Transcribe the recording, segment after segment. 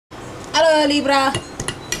Hello, Libra.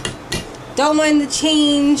 Don't mind the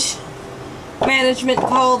change. Management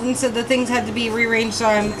called and said that things had to be rearranged, so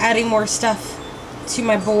I'm adding more stuff to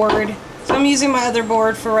my board. So I'm using my other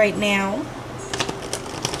board for right now.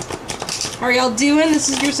 How are y'all doing? This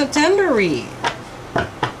is your September read.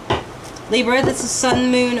 Libra, this is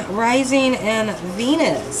Sun, Moon, Rising, and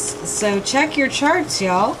Venus. So check your charts,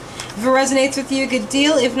 y'all. If it resonates with you, good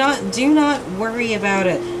deal. If not, do not worry about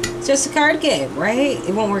it. It's just a card game, right?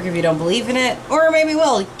 It won't work if you don't believe in it. Or maybe it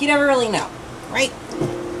will. You never really know, right?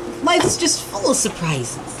 Life's just full of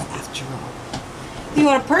surprises, after all. If you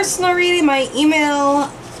want a personal reading, my email,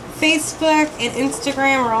 Facebook, and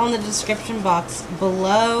Instagram are all in the description box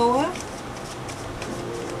below.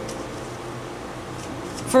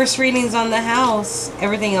 First readings on the house.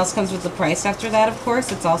 Everything else comes with the price after that, of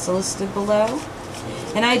course. It's also listed below.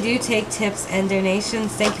 And I do take tips and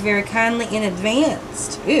donations. Thank you very kindly in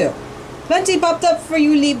advance. Ew. Plenty popped up for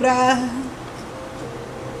you, Libra.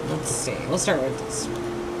 Let's see. We'll start with this.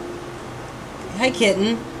 Hi,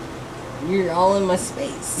 kitten. You're all in my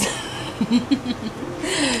space.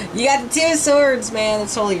 You got the Two of Swords, man.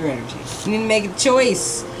 That's totally your energy. You need to make a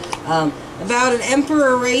choice. About an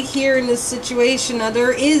emperor right here in this situation. Now,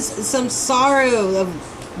 there is some sorrow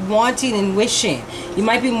of wanting and wishing. You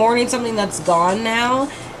might be mourning something that's gone now,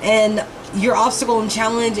 and your obstacle and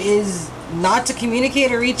challenge is not to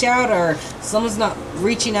communicate or reach out, or someone's not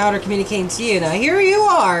reaching out or communicating to you. Now, here you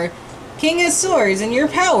are, King of Swords, in your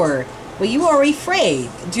power, but you are afraid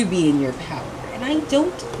to be in your power, and I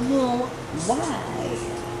don't know why.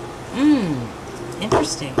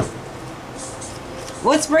 Interesting.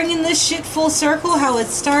 What's bringing this shit full circle? How it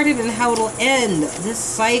started and how it'll end this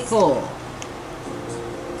cycle.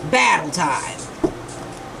 Battle time.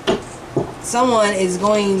 Someone is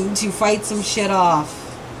going to fight some shit off.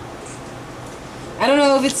 I don't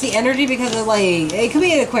know if it's the energy because of, like, it could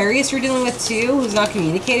be an Aquarius you're dealing with too, who's not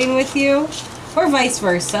communicating with you, or vice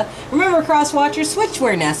versa. Remember, cross-watchers, switch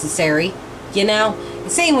where necessary, you know?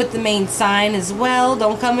 Same with the main sign as well.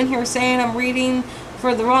 Don't come in here saying I'm reading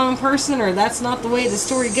for the wrong person or that's not the way the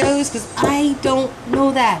story goes, because I don't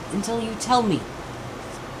know that until you tell me.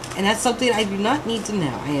 And that's something I do not need to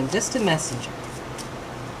know. I am just a messenger.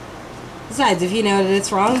 Besides, if you know that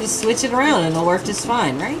it's wrong, just switch it around and it'll work just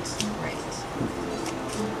fine, right? Right.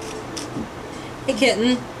 Hey,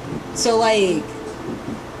 kitten. So, like,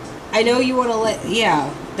 I know you want to let...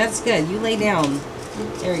 Yeah, that's good. You lay down.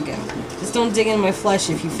 There we go. Just don't dig in my flesh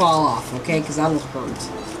if you fall off, okay? Because that'll hurt.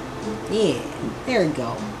 Yeah. There we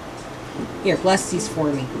go. Here, bless these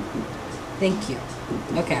for me. Thank you.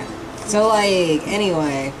 Okay. So, like,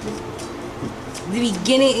 anyway, the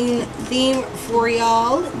beginning theme for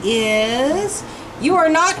y'all is you are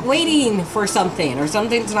not waiting for something, or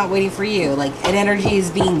something's not waiting for you. Like, an energy is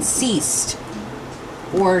being ceased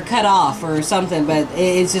or cut off or something, but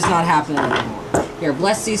it's just not happening anymore. Here,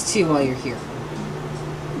 bless these two while you're here.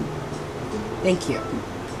 Thank you.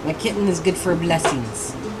 My kitten is good for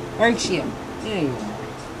blessings. Aren't you? Yeah, you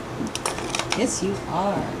are. Yes, you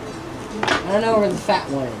are. I don't know where the fat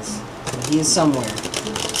one is. He is somewhere.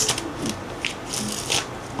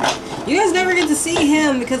 You guys never get to see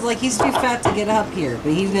him because, like, he's too fat to get up here,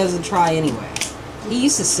 but he doesn't try anyway. He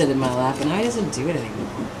used to sit in my lap, and now he doesn't do it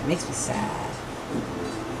anymore. It makes me sad.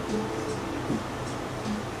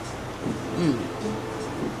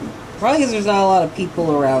 Probably because there's not a lot of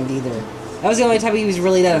people around either. That was the only time he was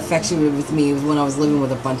really that affectionate with me, was when I was living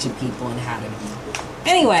with a bunch of people and had him.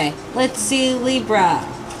 Anyway, let's see, Libra.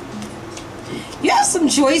 You have some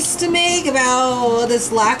choice to make about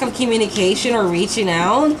this lack of communication or reaching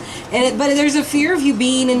out, but there's a fear of you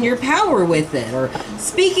being in your power with it, or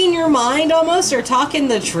speaking your mind almost, or talking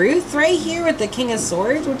the truth right here with the King of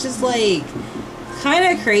Swords, which is, like, kind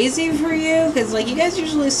of crazy for you, because, like, you guys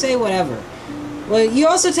usually say whatever. Well, you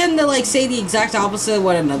also tend to, like, say the exact opposite of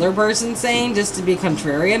what another person's saying, just to be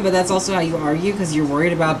contrarian, but that's also how you argue, because you're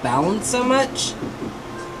worried about balance so much.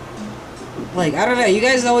 Like, I don't know, you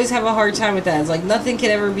guys always have a hard time with that. It's like, nothing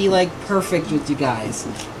can ever be, like, perfect with you guys.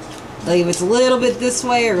 Like, if it's a little bit this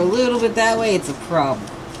way or a little bit that way, it's a problem.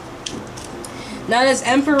 Now, this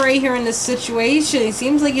Emperor right here in this situation, he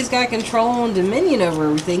seems like he's got control and dominion over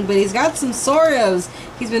everything, but he's got some sorrows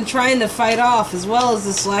he's been trying to fight off, as well as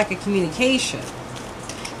this lack of communication.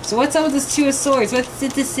 So what's up with this Two of Swords? What's the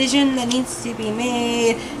decision that needs to be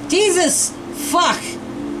made? Jesus! Fuck!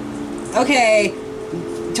 Okay.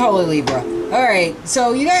 Totally, Libra. Alright,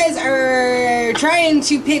 so you guys are trying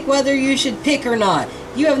to pick whether you should pick or not.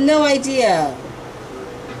 You have no idea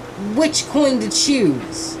which coin to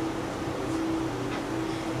choose.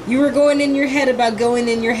 You were going in your head about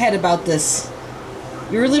this.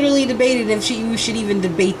 You're literally debating if you should even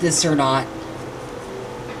debate this or not.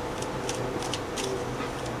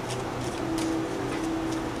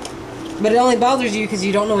 But it only bothers you because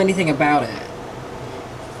you don't know anything about it.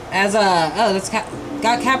 As a... Oh, that's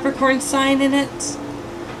got Capricorn sign in it.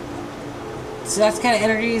 So that's kind of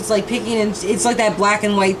energy. It's like picking... It's like that black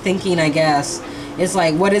and white thinking, I guess. It's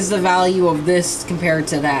like, what is the value of this compared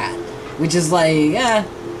to that? Which is like, yeah,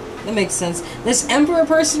 that makes sense. This Emperor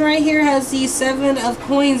person right here has the 7 of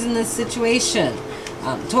coins in this situation.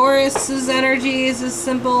 Taurus's energy is as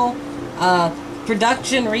simple.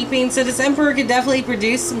 Production, reaping. So this Emperor could definitely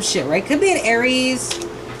produce some shit, right? Could be an Aries.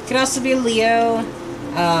 Could also be a Leo.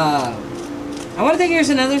 I want to think there's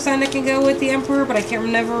another sign that can go with the Emperor, but I can't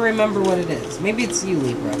never remember what it is. Maybe it's you,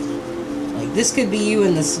 Libra. Like, this could be you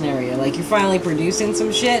in this scenario. Like, you're finally producing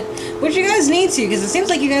some shit. Which you guys need to, because it seems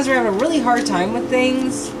like you guys are having a really hard time with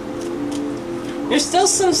things. There's still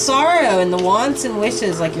some sorrow in the wants and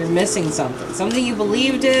wishes, like you're missing something. Something you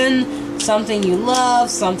believed in, something you love,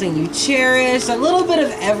 something you cherish. A little bit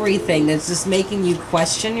of everything that's just making you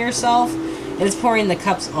question yourself. And it's pouring the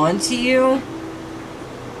cups onto you.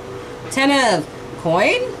 10 of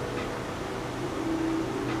coin.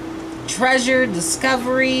 Treasure,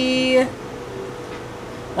 discovery.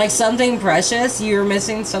 Like something precious. You're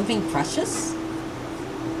missing something precious.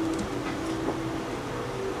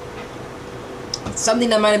 Something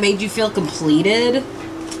that might have made you feel completed.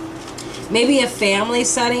 Maybe a family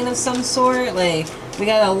setting of some sort. Like, we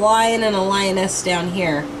got a lion and a lioness down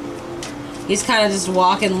here. He's kind of just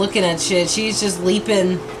walking, looking at shit. She's just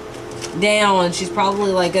leaping down. She's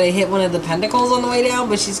probably like gonna hit one of the pentacles on the way down,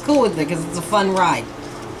 but she's cool with it because it's a fun ride.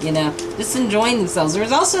 You know, just enjoying themselves.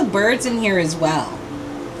 There's also birds in here as well.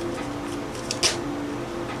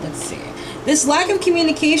 Let's see. This lack of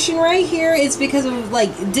communication right here is because of,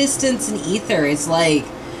 like, distance and ether. It's like,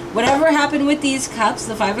 whatever happened with these cups,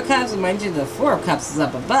 the 5 of cups, and mind you, the 4 of cups is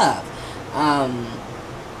up above.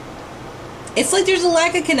 It's like there's a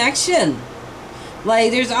lack of connection. Like,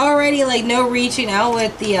 there's already, like, no reaching out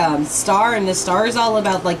with the star, and the star is all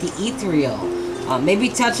about, like, the ethereal. Maybe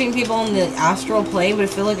touching people on the astral plane, but I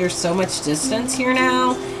feel like there's so much distance here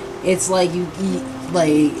now. It's like, you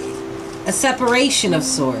like, a separation of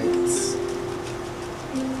sorts.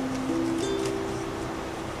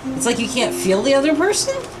 It's like you can't feel the other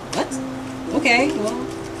person? What? Okay, well,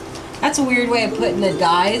 that's a weird way of putting it,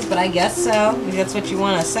 guys, but I guess so. If that's what you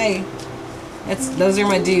want to say. Those are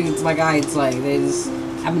my dudes, my guides, like, they just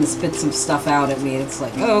happen to spit some stuff out at me. It's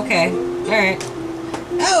like, oh, okay, alright.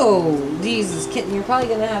 Oh, Jesus, kitten, you're probably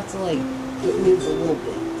gonna have to, like, get moved a little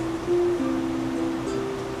bit.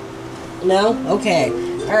 No? Okay,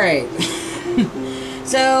 alright.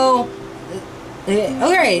 So...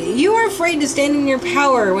 Alright, you are afraid to stand in your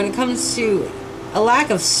power when it comes to a lack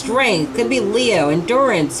of strength. Could be Leo,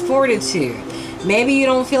 endurance, fortitude. Maybe you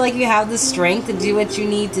don't feel like you have the strength to do what you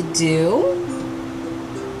need to do.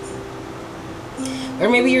 Or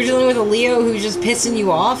maybe you're dealing with a Leo who's just pissing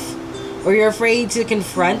you off. Or you're afraid to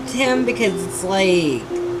confront him because it's like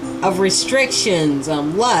of restrictions,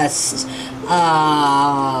 lust.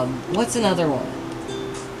 What's another one?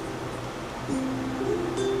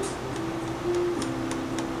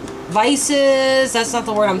 Vices, that's not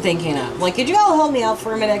the word I'm thinking of. Like, could you all help me out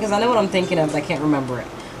for a minute? Because I know what I'm thinking of, but I can't remember it.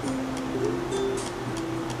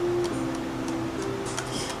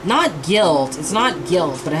 Not guilt. It's not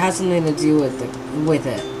guilt, but it has something to do with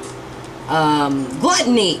it.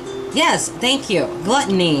 Gluttony. Yes, thank you.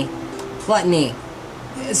 Gluttony. Gluttony.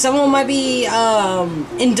 Someone might be,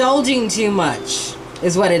 indulging too much,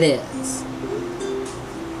 is what it is.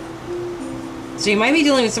 So you might be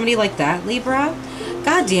dealing with somebody like that, Libra.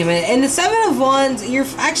 God damn it. And the 7 of Wands, you're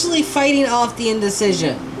actually fighting off the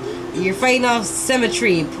indecision. You're fighting off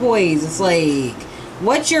symmetry, poise. It's like,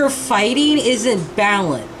 what you're fighting isn't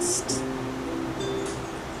balanced.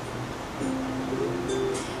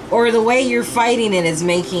 Or the way you're fighting it is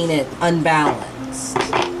making it unbalanced.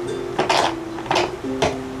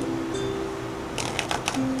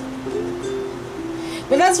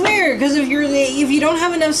 But that's weird, because if you don't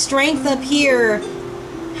have enough strength up here,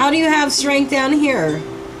 how do you have strength down here?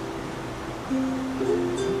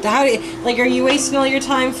 How do you, like, are you wasting all your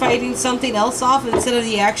time fighting something else off instead of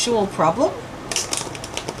the actual problem?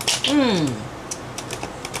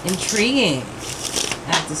 Intriguing.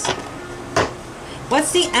 I have to see.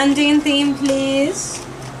 What's the ending theme, please?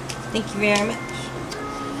 Thank you very much.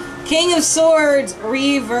 King of Swords,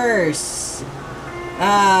 reverse.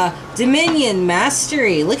 Dominion,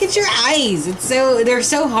 mastery. Look at your eyes. They're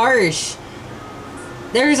so harsh.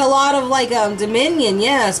 There's a lot of, like, dominion,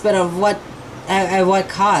 yes, but of what, at what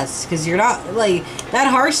cost? Because you're not, like, that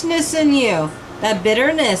harshness in you. that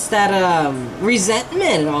bitterness, that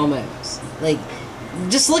resentment almost. Like,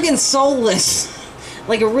 just looking soulless.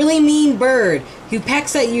 Like a really mean bird who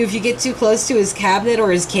pecks at you if you get too close to his cabinet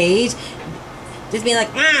or his cage. Just being like,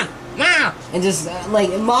 ah, ah, and just like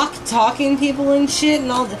mock talking people and shit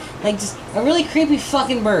and all that. Like, just a really creepy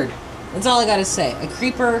fucking bird. That's all I gotta say. A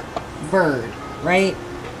creeper bird, right?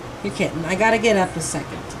 You're kidding. I gotta get up a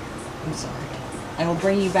second. I'm sorry. I will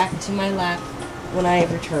bring you back to my lap when I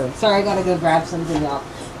return. Sorry, I gotta go grab something else.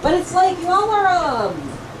 But it's like, y'all are,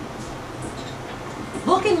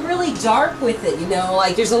 looking really dark with it, you know?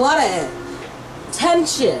 Like, there's a lot of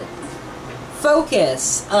tension,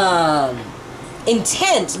 focus,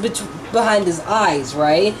 intent behind his eyes,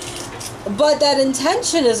 right? But that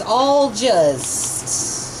intention is all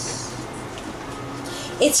just...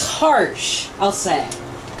 it's harsh, I'll say.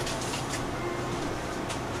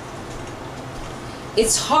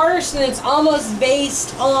 It's harsh and it's almost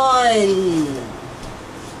based on...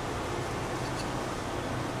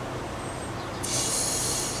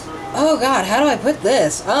 oh God, how do I put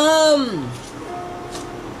this?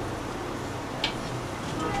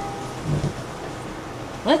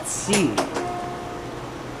 Let's see.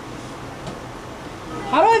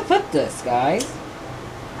 How do I put this, guys?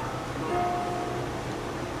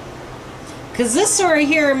 Because this right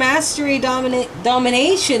here, mastery,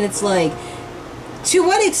 domination, it's like, to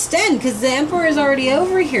what extent? Because the Emperor is already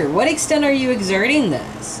over here. What extent are you exerting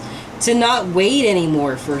this? To not wait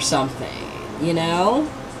anymore for something, you know?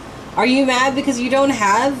 Are you mad because you don't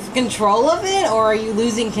have control of it? Or are you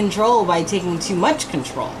losing control by taking too much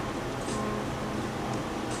control?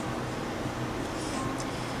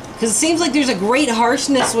 Because it seems like there's a great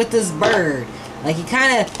harshness with this bird. Like, he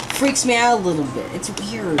kind of freaks me out a little bit. It's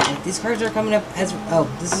weird. Like, these cards are coming up as... oh,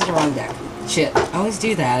 this is the wrong deck. Shit. I always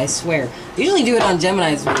do that, I swear. I usually do it on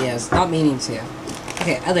Gemini's videos. Not meaning to.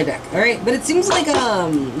 Okay, other deck. Alright, but it seems like,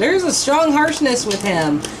 there's a strong harshness with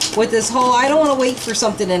him. With this whole, I don't want to wait for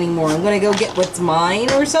something anymore. I'm going to go get what's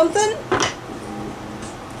mine or something.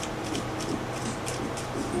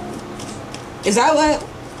 Is that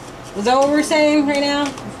what we're saying right now?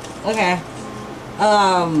 Okay.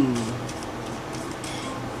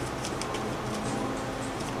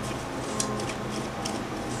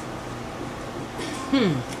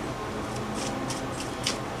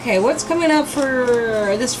 Okay, what's coming up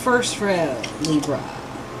for this first row, Libra?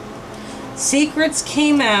 Secrets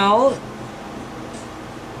came out.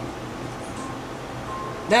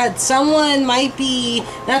 That someone might be...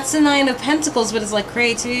 that's the Nine of Pentacles, but it's like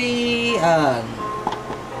creativity,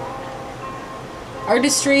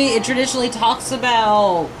 artistry. It traditionally talks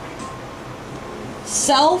about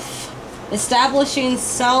establishing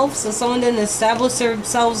self. So someone didn't establish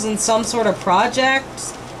themselves in some sort of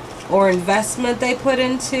project or investment they put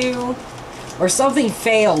into, or something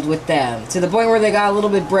failed with them to the point where they got a little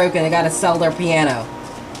bit broken. They got to sell their piano.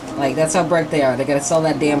 Like, that's how broke they are. They got to sell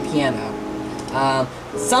that damn piano.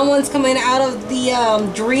 Someone's coming out of the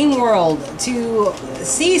dream world to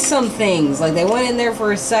see some things. Like, they went in there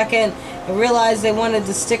for a second and realized they wanted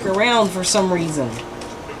to stick around for some reason.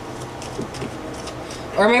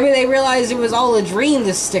 Or maybe they realized it was all a dream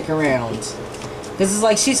to stick around. Because it's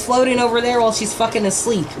like she's floating over there while she's fucking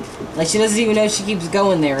asleep. Like, she doesn't even know she keeps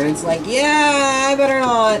going there. And it's like, yeah, I better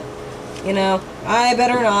not. You know, I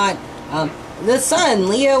better not. The Sun,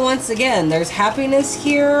 Leo, once again. There's happiness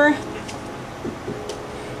here.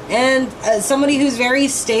 And somebody who's very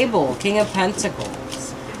stable. King of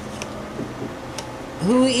Pentacles.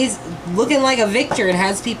 Who is looking like a victor and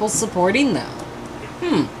has people supporting them.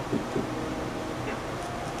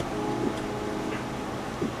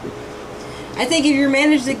 I think if you're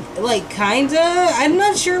managed to, like, kinda... I'm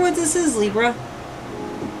not sure what this is, Libra.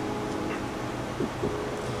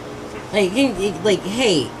 Like,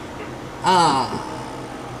 hey,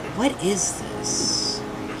 what is this?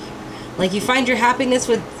 Like, you find your happiness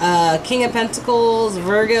with, King of Pentacles,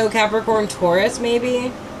 Virgo, Capricorn, Taurus,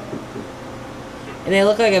 maybe? And they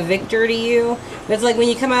look like a victor to you. But it's like when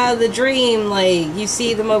you come out of the dream, like, you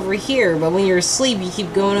see them over here, but when you're asleep, you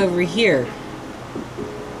keep going over here.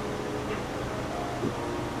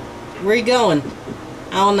 Where you going?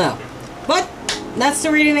 I don't know. But that's the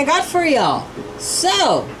reading I got for y'all.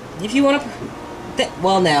 So, if you want to...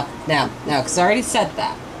 well, no, because I already said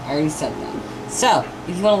that. So,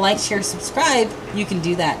 if you want to like, share, subscribe, you can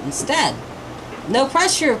do that instead. No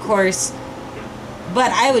pressure, of course, but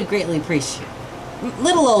I would greatly appreciate it.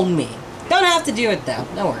 Little old me. Don't have to do it, though.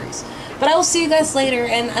 No worries. But I will see you guys later,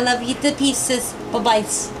 and I love you to pieces. Bye-bye.